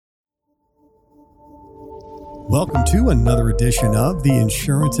Welcome to another edition of the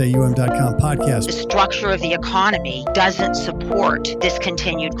InsuranceAUM.com podcast. The structure of the economy doesn't support this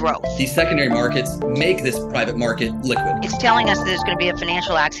continued growth. These secondary markets make this private market liquid. It's telling us that there's going to be a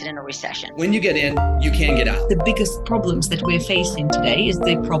financial accident or recession. When you get in, you can get out. The biggest problems that we're facing today is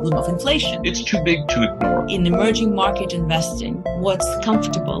the problem of inflation. It's too big to ignore. In emerging market investing, what's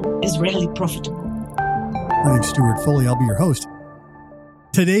comfortable is rarely profitable. My name's Stuart Foley. I'll be your host.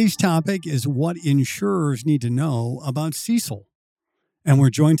 Today's topic is what insurers need to know about CECL. And we're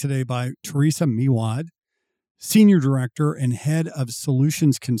joined today by Theresa Meawad, Senior Director and Head of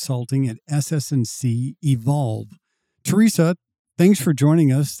Solutions Consulting at SS&C EVOLV. Theresa, thanks for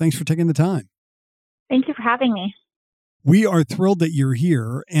joining us. Thanks for taking the time. Thank you for having me. We are thrilled that you're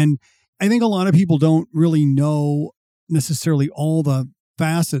here. And I think a lot of people don't really know necessarily all the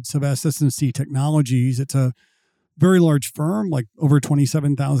facets of SS&C Technologies. It's a very large firm, like over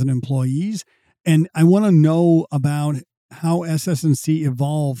 27,000 employees. And I want to know about how SS&C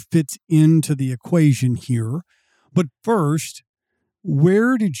EVOLV fits into the equation here. But first,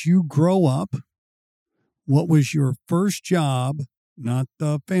 where did you grow up? What was your first job, not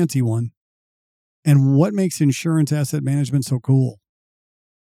the fancy one? And what makes insurance asset management so cool?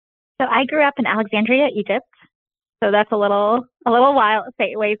 So I grew up in Alexandria, Egypt. So that's a little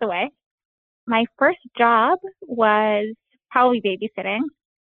ways away. My first job was probably babysitting.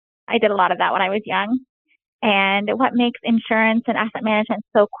 I did a lot of that when I was young. And what makes insurance and asset management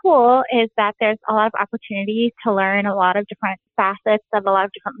so cool is that there's a lot of opportunity to learn a lot of different facets of a lot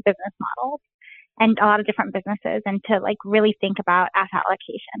of different business models and a lot of different businesses, and to really think about asset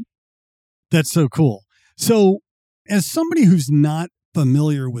allocation. That's so cool. So as somebody who's not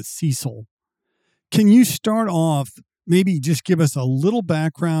familiar with CECL, can you start off, maybe just give us a little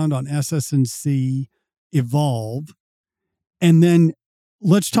background on SS&C EVOLV, and then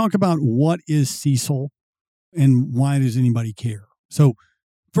let's talk about what is CECL and why does anybody care? So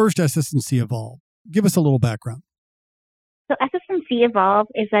first, SS&C EVOLV. Give us a little background. So SS&C EVOLV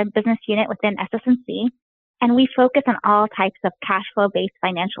is a business unit within SS&C, and we focus on all types of cash flow-based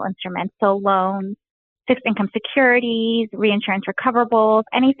financial instruments, so loans, fixed income securities, reinsurance recoverables,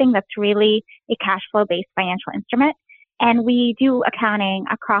 anything that's really a cash flow-based financial instrument. And we do accounting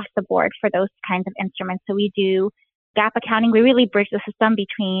across the board for those kinds of instruments. So we do GAAP accounting. We really bridge the system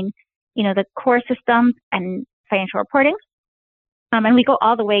between, the core systems and financial reporting. And we go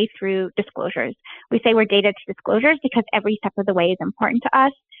all the way through disclosures. We say we're data to disclosures because every step of the way is important to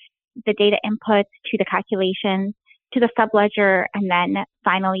us. The data inputs to the calculations, to the subledger, and then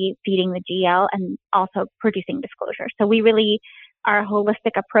finally feeding the GL and also producing disclosures. So we really are a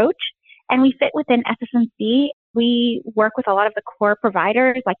holistic approach, and we fit within SS&C. We work with a lot of the core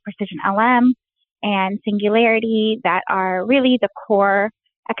providers like Precision LM and Singularity that are really the core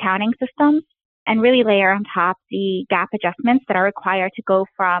accounting systems, and really layer on top the GAAP adjustments that are required to go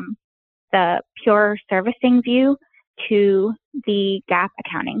from the pure servicing view to the GAAP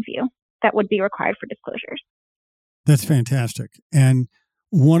accounting view that would be required for disclosures. That's fantastic. And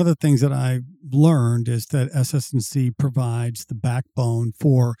one of the things that I've learned is that SS&C provides the backbone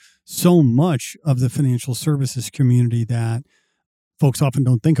for so much of the financial services community that folks often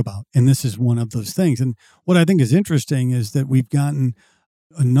don't think about. And this is one of those things. And what I think is interesting is that we've gotten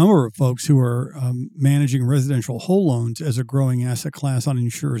a number of folks who are managing residential whole loans as a growing asset class on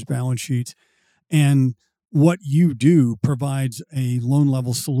insurers' balance sheets. And what you do provides a loan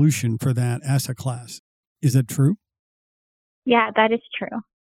level solution for that asset class. Is that true? Yeah, that is true.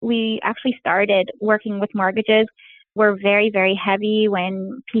 We actually started working with mortgages. We're very, very heavy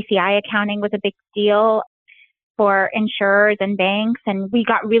when PCI accounting was a big deal for insurers and banks. And we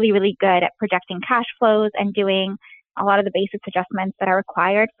got really, really good at projecting cash flows and doing a lot of the basis adjustments that are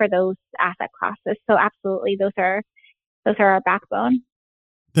required for those asset classes. So absolutely, those are our backbone.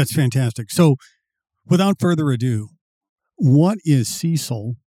 That's fantastic. So without further ado, what is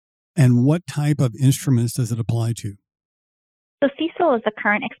CECL and what type of instruments does it apply to? So CECL is the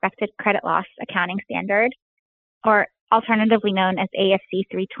current expected credit loss accounting standard, or alternatively known as ASC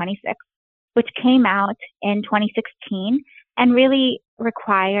 326, which came out in 2016 and really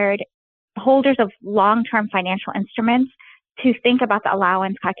required holders of long-term financial instruments to think about the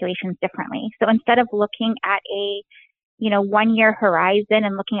allowance calculations differently. So instead of looking at a 1-year horizon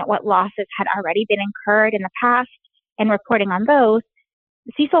and looking at what losses had already been incurred in the past and reporting on those,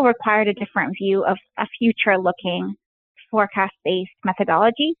 CECL required a different view of a future-looking forecast-based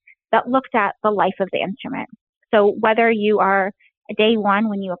methodology that looked at the life of the instrument. So whether you are day one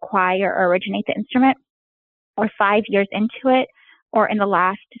when you acquire or originate the instrument, or 5 years into it, or in the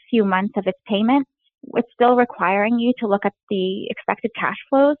last few months of its payment, it's still requiring you to look at the expected cash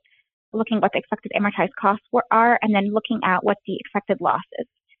flows looking at what the expected amortized costs are, and then looking at what the expected loss is.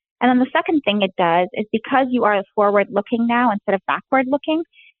 And then the second thing it does is because you are forward looking now instead of backward looking,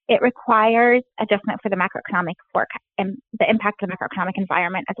 it requires adjustment for the macroeconomic forecast and the impact of the macroeconomic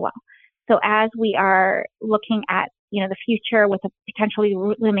environment as well. So as we are looking at, the future with a potentially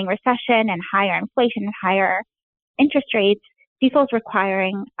looming recession and higher inflation and higher interest rates, CECL is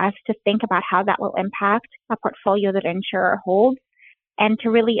requiring us to think about how that will impact a portfolio that an insurer holds and to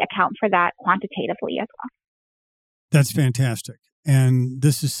really account for that quantitatively as well. That's fantastic. And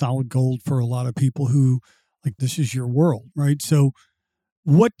this is solid gold for a lot of people who, this is your world, right? So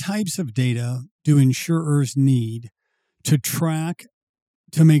what types of data do insurers need to track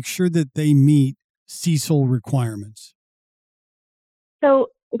to make sure that they meet CECL requirements? So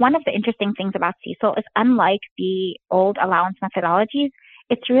one of the interesting things about CECL is, unlike the old allowance methodologies,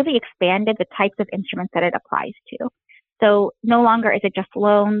 it's really expanded the types of instruments that it applies to. So no longer is it just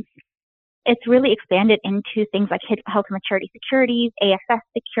loans. It's really expanded into things like held to maturity securities, AFS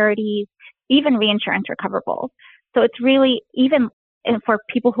securities, even reinsurance recoverables. So it's really, even for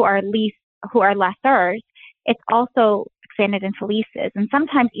people who are lessors, it's also expanded into leases and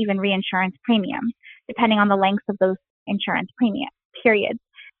sometimes even reinsurance premiums, depending on the length of those insurance premium periods.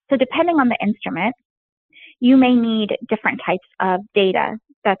 So depending on the instrument, you may need different types of data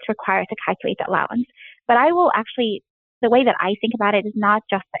that's required to calculate the allowance. But the way that I think about it is not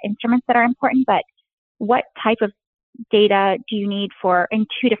just the instruments that are important, but what type of data do you need in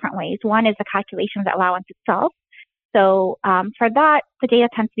two different ways. One is the calculation of the allowance itself. So for that, the data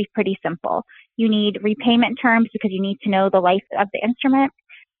tends to be pretty simple. You need repayment terms because you need to know the life of the instrument,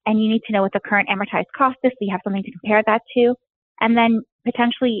 and you need to know what the current amortized cost is, so you have something to compare that to. And then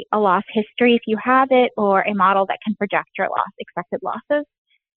potentially a loss history if you have it, or a model that can project your expected losses.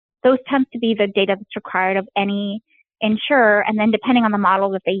 Those tend to be the data that's required of any insurer. And then depending on the model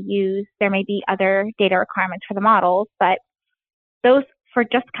that they use, there may be other data requirements for the models, but those for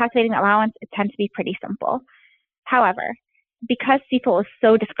just calculating the allowance, it tends to be pretty simple. However, because CECL is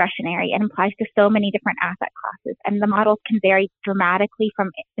so discretionary and applies to so many different asset classes, and the models can vary dramatically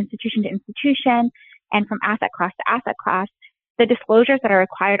from institution to institution and from asset class to asset class, the disclosures that are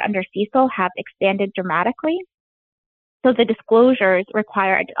required under CECL have expanded dramatically. So the disclosures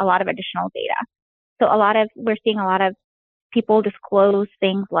require a lot of additional data. So we're seeing a lot of people disclose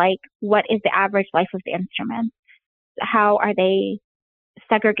things like, what is the average life of the instrument? How are they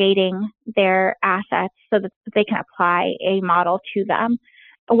segregating their assets so that they can apply a model to them?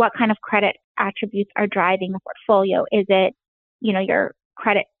 What kind of credit attributes are driving the portfolio? Is it, your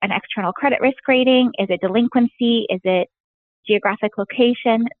credit, an external credit risk rating? Is it delinquency? Is it geographic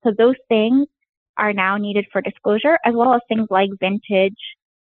location? So those things are now needed for disclosure, as well as things like vintage,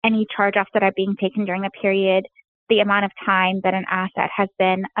 any charge-offs that are being taken during the period, the amount of time that an asset has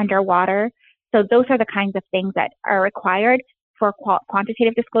been underwater. So those are the kinds of things that are required for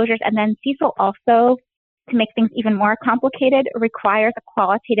quantitative disclosures. And then CECL also, to make things even more complicated, requires a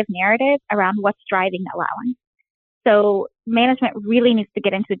qualitative narrative around what's driving the allowance. So management really needs to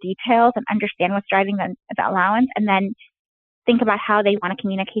get into the details and understand what's driving the allowance, and then think about how they want to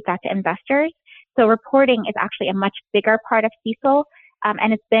communicate that to investors. So reporting is actually a much bigger part of CECL,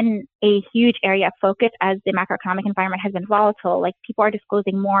 and it's been a huge area of focus as the macroeconomic environment has been volatile. People are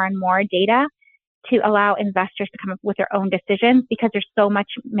disclosing more and more data to allow investors to come up with their own decisions, because there's so much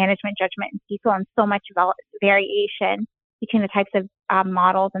management judgment in CECL and so much variation between the types of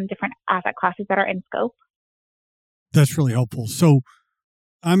models and different asset classes that are in scope. That's really helpful. So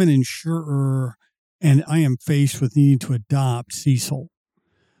I'm an insurer and I am faced with needing to adopt CECL,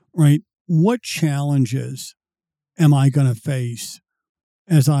 right? What challenges am I going to face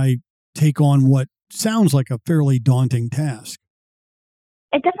as I take on what sounds like a fairly daunting task?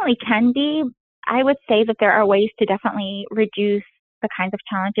 It definitely can be. I would say that there are ways to definitely reduce the kinds of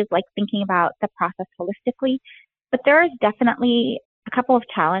challenges, like thinking about the process holistically. But there is definitely a couple of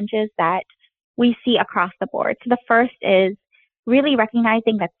challenges that we see across the board. So the first is really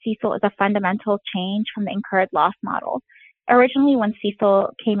recognizing that CECL is a fundamental change from the incurred loss model. Originally, when CECL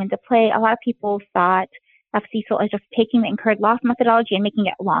came into play, a lot of people thought of CECL as just taking the incurred loss methodology and making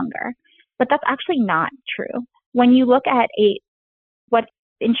it longer. But that's actually not true. When you look at what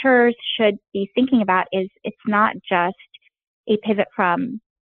insurers should be thinking about is, it's not just a pivot from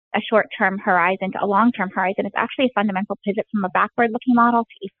a short-term horizon to a long-term horizon. It's actually a fundamental pivot from a backward-looking model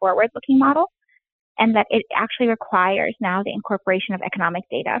to a forward-looking model, and that it actually requires now the incorporation of economic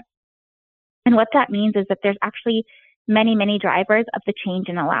data. And what that means is that there's actually many, many drivers of the change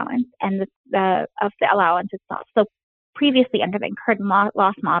in allowance and of the allowance itself. So previously, under the incurred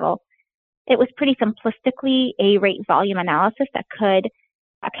loss model, it was pretty simplistically a rate volume analysis that could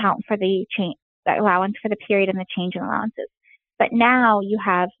account for the allowance for the period and the change in allowances. But now you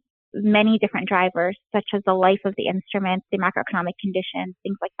have many different drivers, such as the life of the instrument, the macroeconomic conditions,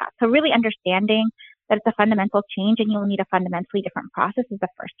 things like that. So really understanding that it's a fundamental change and you'll need a fundamentally different process is the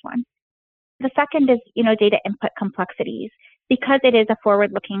first one. The second is, data input complexities. Because it is a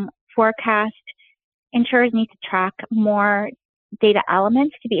forward-looking forecast, insurers need to track more data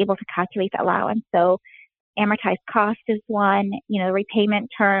elements to be able to calculate the allowance. So amortized cost is one, repayment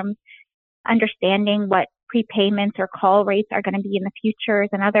terms, understanding what prepayments or call rates are going to be in the future is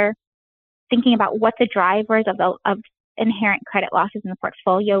another. Thinking about what the drivers of inherent credit losses in the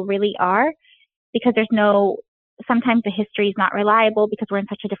portfolio really are, because sometimes the history is not reliable because we're in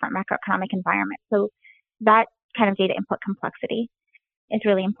such a different macroeconomic environment. So that kind of data input complexity is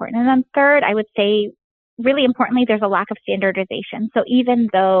really important. And then third, I would say, really importantly, there's a lack of standardization. So even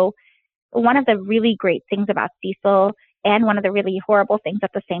though one of the really great things about CECL and one of the really horrible things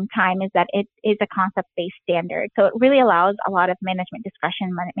at the same time is that it is a concept-based standard. So it really allows a lot of management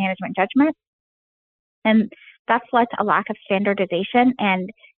discretion, management judgment. And that's led to a lack of standardization. And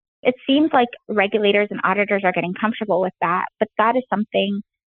it seems like regulators and auditors are getting comfortable with that. But that is something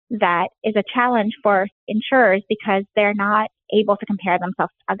that is a challenge for insurers because they're not able to compare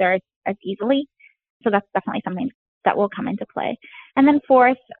themselves to others as easily. So that's definitely something that will come into play. And then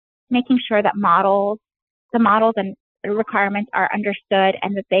fourth, making sure that the models and requirements are understood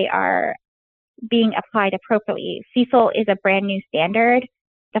and that they are being applied appropriately. CECL is a brand new standard.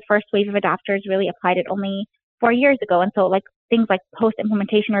 The first wave of adopters really applied it only 4 years ago. And so things like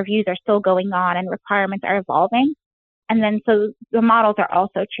post-implementation reviews are still going on and requirements are evolving. And then so the models are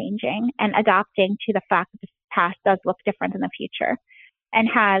also changing and adapting to the fact that the past does look different in the future and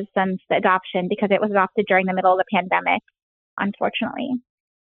has since the adoption because it was adopted during the middle of the pandemic, unfortunately.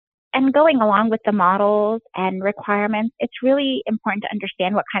 And going along with the models and requirements, it's really important to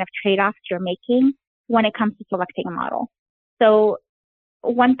understand what kind of trade-offs you're making when it comes to selecting a model. So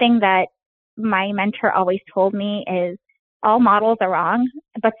one thing that my mentor always told me is all models are wrong,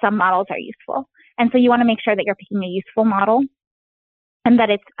 but some models are useful. And so you want to make sure that you're picking a useful model and that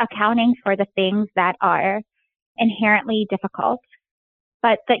it's accounting for the things that are inherently difficult,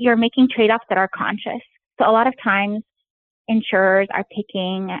 but that you're making trade-offs that are conscious. So a lot of times insurers are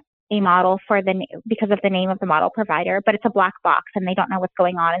picking a model because of the name of the model provider, but it's a black box and they don't know what's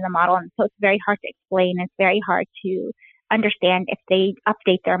going on in the model. And so it's very hard to explain. It's very hard to understand if they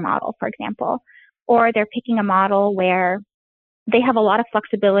update their model, for example, or they're picking a model where they have a lot of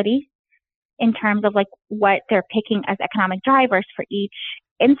flexibility in terms of what they're picking as economic drivers for each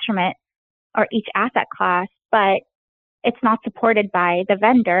instrument or each asset class, but it's not supported by the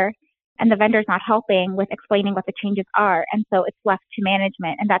vendor and the vendor's not helping with explaining what the changes are. And so it's left to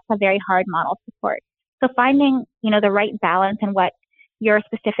management, and that's a very hard model to support. So finding, the right balance and what your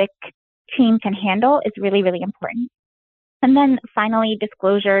specific team can handle is really, really important. And then finally,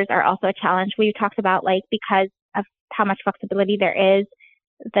 disclosures are also a challenge. We talked about because of how much flexibility there is,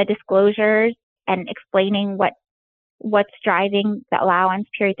 the disclosures and explaining what's driving the allowance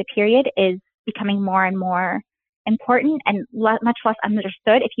period to period is becoming more and more important and much less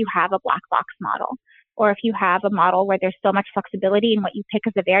understood if you have a black box model or if you have a model where there's so much flexibility in what you pick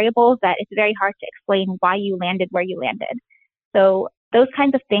as the variables that it's very hard to explain why you landed where you landed. So those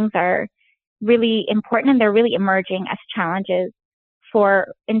kinds of things are really important and they're really emerging as challenges for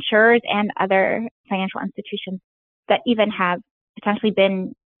insurers and other financial institutions that even have potentially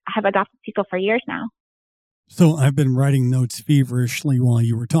have adopted CECL for years now. So I've been writing notes feverishly while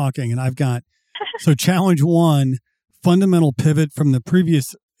you were talking, and I've got, so challenge 1, fundamental pivot from the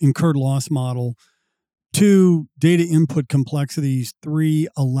previous incurred loss model. 2, data input complexities. 3,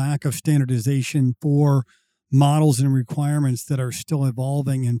 a lack of standardization. 4, models and requirements that are still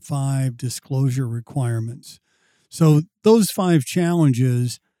evolving. And 5, disclosure requirements. So those 5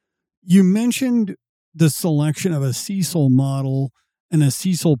 challenges, you mentioned the selection of a CECL model and a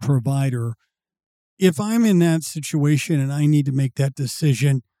CECL provider. If I'm in that situation and I need to make that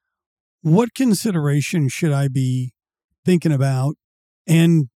decision, what consideration should I be thinking about?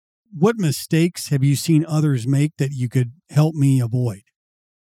 And what mistakes have you seen others make that you could help me avoid?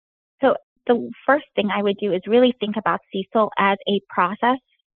 So the first thing I would do is really think about CECL as a process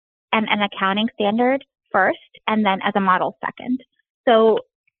and an accounting standard first, and then as a model second. So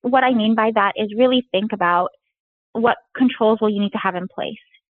what I mean by that is really think about what controls will you need to have in place?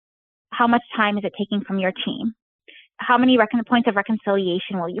 How much time is it taking from your team? How many points of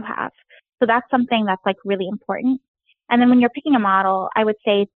reconciliation will you have? So that's something that's really important. And then when you're picking a model, I would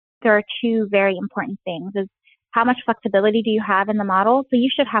say there are 2 very important things. Is how much flexibility do you have in the model? So you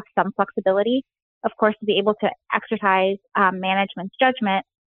should have some flexibility, of course, to be able to exercise management's judgment,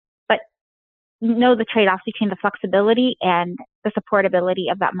 know the trade-offs between the flexibility and the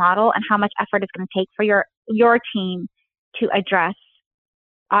supportability of that model and how much effort it's going to take for your team to address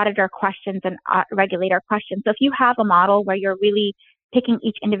auditor questions and regulator questions. So if you have a model where you're really picking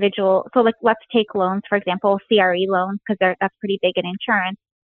each individual, so like let's take loans, for example, CRE loans, because that's pretty big in insurance.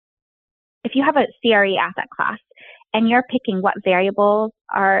 If you have a CRE asset class and you're picking what variables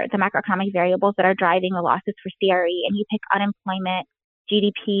are the macroeconomic variables that are driving the losses for CRE, and you pick unemployment,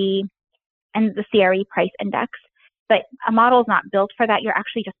 GDP, and the CRE price index, but a model is not built for that, you're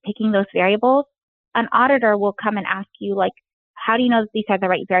actually just picking those variables, an auditor will come and ask you, like, how do you know that these are the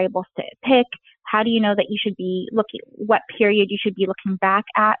right variables to pick? How do you know that you should be looking, what period you should be looking back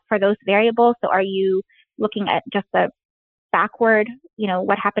at for those variables? So are you looking at just the backward,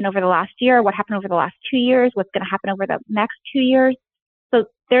 what happened over the last year, what happened over the last 2 years, what's going to happen over the next 2 years? So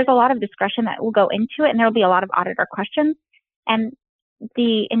there's a lot of discretion that will go into it, and there will be a lot of auditor questions. And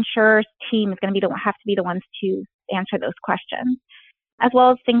the insurer's team is going to have to be the ones to answer those questions, as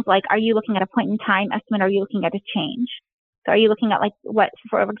well as things like, are you looking at a point in time estimate? Or are you looking at a change? So are you looking at, like, what,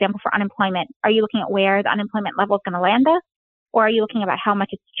 for example, for unemployment, are you looking at where the unemployment level is going to land us? Or are you looking at how much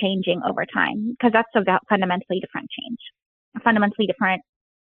it's changing over time? Because that's a fundamentally different change, a fundamentally different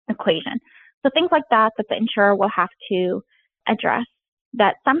equation. So things like that the insurer will have to address,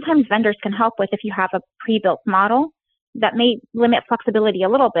 that sometimes vendors can help with if you have a pre-built model that may limit flexibility a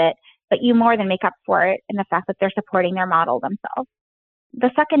little bit, but you more than make up for it in the fact that they're supporting their model themselves. The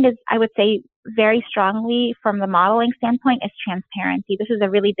second is, I would say, very strongly from the modeling standpoint, is transparency. This is a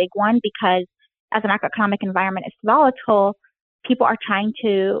really big one because as an macroeconomic environment is volatile, people are trying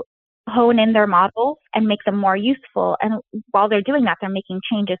to hone in their models and make them more useful. And while they're doing that, they're making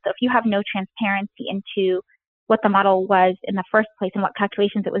changes. So if you have no transparency into what the model was in the first place and what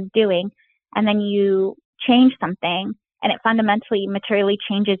calculations it was doing, and then you change something and it fundamentally, materially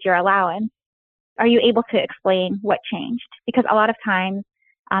changes your allowance, are you able to explain what changed? Because a lot of times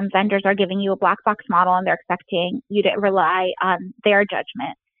vendors are giving you a black box model and they're expecting you to rely on their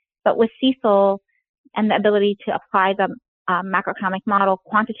judgment. But with CECL and the ability to apply the macroeconomic model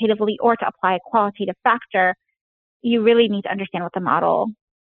quantitatively or to apply a qualitative factor, you really need to understand what the model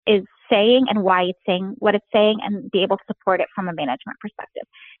is saying and why it's saying what it's saying and be able to support it from a management perspective.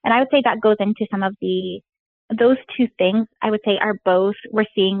 And I would say that goes into some of those two things, I would say, are both, we're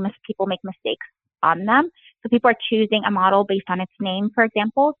seeing people make mistakes on them. So people are choosing a model based on its name, for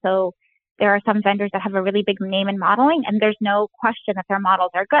example. So there are some vendors that have a really big name in modeling, and there's no question that their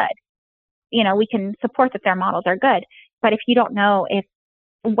models are good. We can support that their models are good. But if you don't know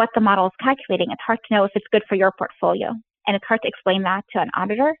what the model is calculating, it's hard to know if it's good for your portfolio. And it's hard to explain that to an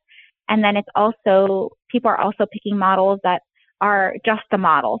auditor. And then people are also picking models that are just the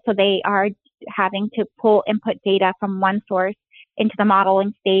model. So they are having to pull input data from one source into the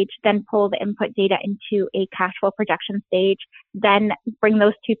modeling stage, then pull the input data into a cash flow projection stage, then bring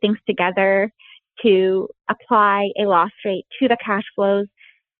those two things together to apply a loss rate to the cash flows.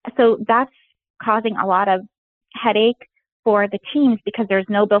 So that's causing a lot of headache for the teams because there's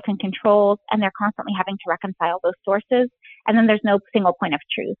no built-in controls and they're constantly having to reconcile those sources. And then there's no single point of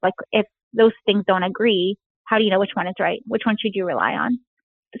truth. Like if those things don't agree, how do you know which one is right? Which one should you rely on?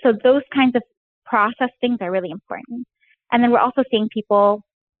 So those kinds of process things are really important. And then we're also seeing people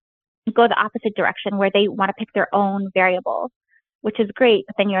go the opposite direction where they want to pick their own variables, which is great,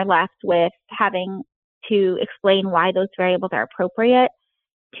 but then you're left with having to explain why those variables are appropriate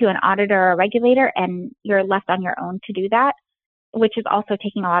to an auditor or a regulator, and you're left on your own to do that, which is also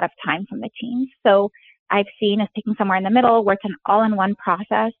taking a lot of time from the team. So I've seen us picking somewhere in the middle where it's an all-in-one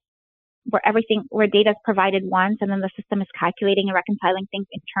process where data is provided once and then the system is calculating and reconciling things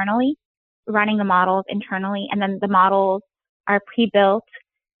internally, running the models internally, and then the models are pre-built,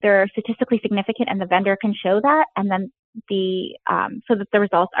 they're statistically significant, and the vendor can show that, and then so that the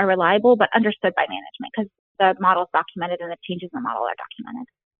results are reliable but understood by management because the model is documented and the changes in the model are documented.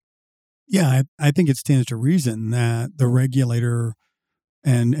 Yeah, I think it stands to reason that the regulator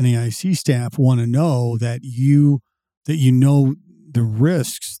and NAIC staff want to know that you know the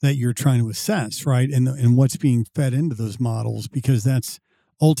risks that you're trying to assess, right? And what's being fed into those models, because that's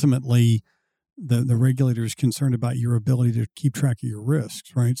ultimately the regulator is concerned about your ability to keep track of your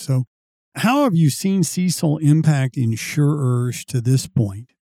risks, right? So how have you seen CECL impact insurers to this point?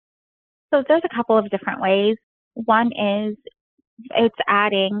 So there's a couple of different ways. One is it's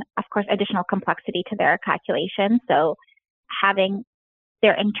adding, of course, additional complexity to their calculation. So having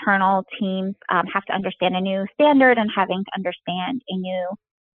their internal teams have to understand a new standard and having to understand a new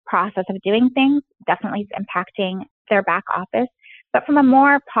process of doing things definitely is impacting their back office. But from a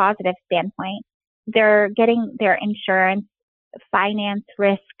more positive standpoint, they're getting their insurance, finance,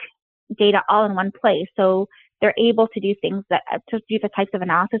 risk, data all in one place. So they're able to do things to do the types of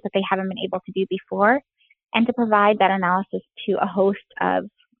analysis that they haven't been able to do before, and to provide that analysis to a host of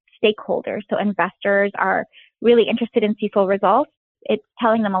stakeholders. So investors are really interested in CECL results. It's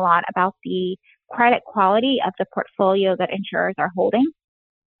telling them a lot about the credit quality of the portfolio that insurers are holding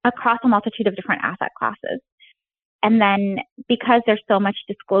across a multitude of different asset classes. And then because there's so much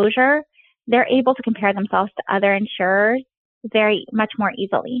disclosure, they're able to compare themselves to other insurers very much more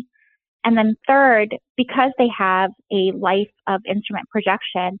easily. And then third, because they have a life of instrument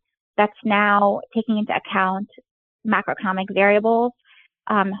projection that's now taking into account macroeconomic variables,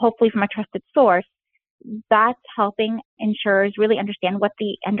 hopefully from a trusted source, that's helping insurers really understand what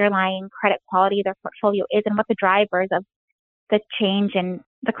the underlying credit quality of their portfolio is and what the drivers of the change in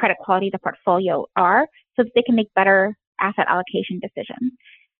the credit quality of the portfolio are, so that they can make better asset allocation decisions.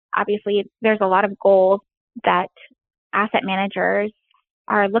 Obviously, there's a lot of goals that asset managers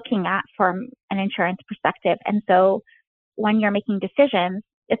are looking at from an insurance perspective. And so when you're making decisions,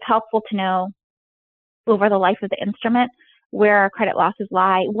 it's helpful to know over the life of the instrument where our credit losses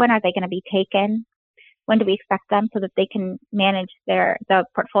lie, when are they going to be taken, when do we expect them, so that they can manage the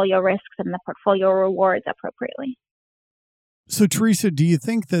portfolio risks and the portfolio rewards appropriately. So, Theresa, do you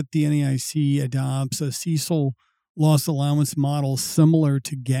think that the NAIC adopts a CECL loss allowance model similar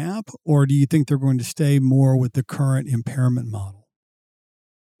to GAAP, or do you think they're going to stay more with the current impairment model?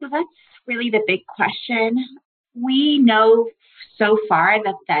 So that's really the big question. We know so far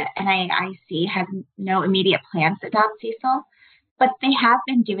that the NAIC has no immediate plans to adopt CECL, but they have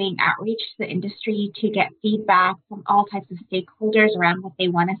been doing outreach to the industry to get feedback from all types of stakeholders around what they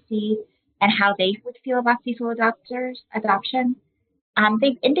want to see and how they would feel about CECL adoption.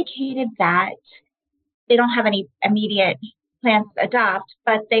 They've indicated that they don't have any immediate plans to adopt,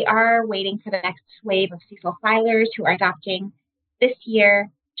 but they are waiting for the next wave of CECL filers who are adopting this year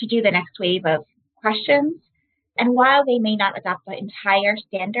to do the next wave of questions. And while they may not adopt the entire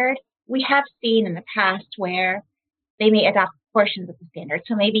standard, we have seen in the past where they may adopt portions of the standard.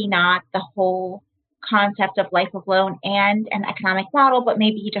 So maybe not the whole concept of life of loan and an economic model, but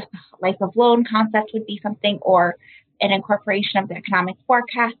maybe just the life of loan concept would be something, or an incorporation of the economic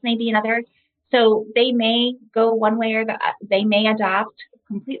forecast, maybe another. So they may go one way or they may adopt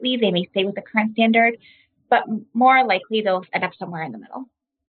completely. They may stay with the current standard, but more likely they'll end up somewhere in the middle.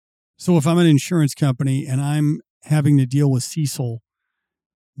 So if I'm an insurance company and I'm having to deal with CECL,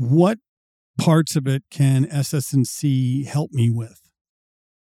 what parts of it can SS&C help me with?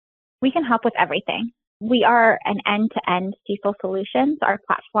 We can help with everything. We are an end-to-end CECL solution. So our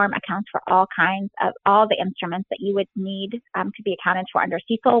platform accounts for all the instruments that you would need to be accounted for under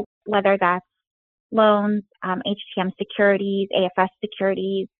CECL, whether that's loans, HTM securities, AFS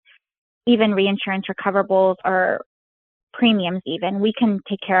securities, even reinsurance recoverables or premiums even. We can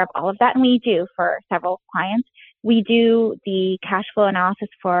take care of all of that, and we do for several clients. We do the cash flow analysis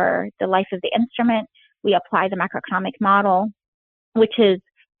for the life of the instrument. We apply the macroeconomic model, which is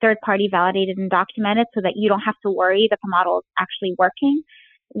third-party validated and documented, so that you don't have to worry that the model is actually working.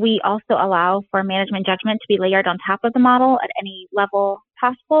 We also allow for management judgment to be layered on top of the model at any level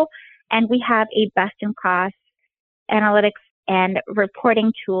possible. And we have a best-in-class analytics and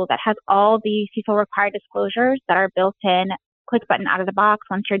reporting tool that has all the CECL required disclosures that are built in, click button out of the box.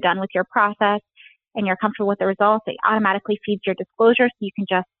 Once you're done with your process and you're comfortable with the results, it automatically feeds your disclosures, so you can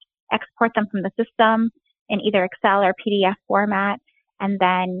just export them from the system in either Excel or PDF format, and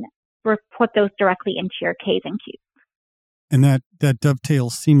then put those directly into your Ks and Qs. And that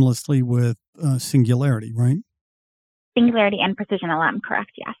dovetails seamlessly with Singularity, right? Singularity and Precision LM,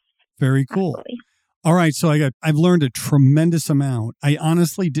 correct? Yes. Very cool. Absolutely. All right, so I've learned a tremendous amount. I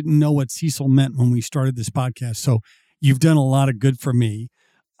honestly didn't know what CECL meant when we started this podcast, so you've done a lot of good for me.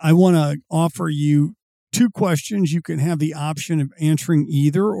 I want to offer you 2 questions. You can have the option of answering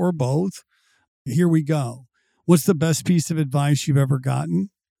either or both. Here we go. What's the best piece of advice you've ever gotten?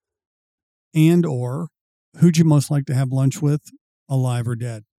 And or who'd you most like to have lunch with, alive or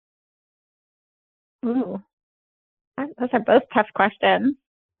dead? Ooh, those are both tough questions.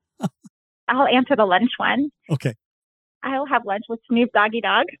 I'll answer the lunch one. Okay. I'll have lunch with Snoop Doggy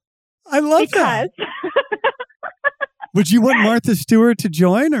Dog. I love that. Would you want Martha Stewart to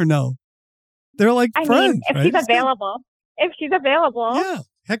join or no? They're like friends, if right? she's available. If she's available. Yeah,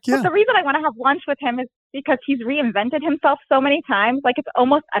 heck yeah. But the reason I want to have lunch with him is because he's reinvented himself so many times. Like, it's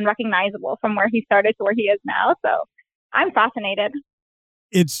almost unrecognizable from where he started to where he is now. So I'm fascinated.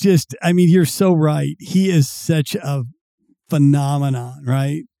 It's just, you're so right. He is such a phenomenon,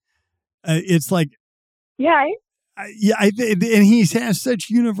 right? It's like, yeah, and he has such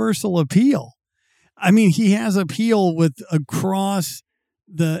universal appeal. He has appeal across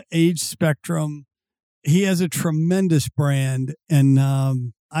the age spectrum. He has a tremendous brand, and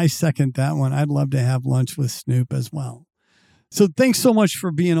I second that one. I'd love to have lunch with Snoop as well. So thanks so much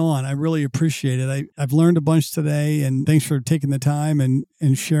for being on. I really appreciate it. I've learned a bunch today, and thanks for taking the time and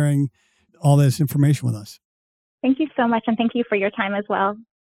sharing all this information with us. Thank you so much, and thank you for your time as well.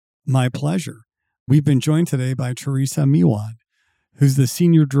 My pleasure. We've been joined today by Theresa Meawad, who's the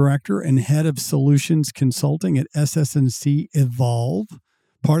Senior Director and Head of Solutions Consulting at SS&C EVOLV,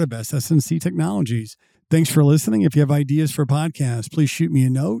 part of SS&C Technologies. Thanks for listening. If you have ideas for podcasts, please shoot me a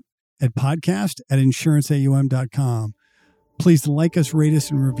note at podcast@insuranceaum.com. Please like us, rate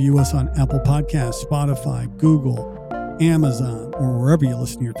us, and review us on Apple Podcasts, Spotify, Google, Amazon, or wherever you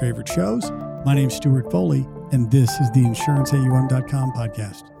listen to your favorite shows. My name's Stuart Foley, and this is the InsuranceAUM.com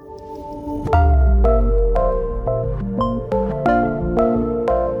podcast.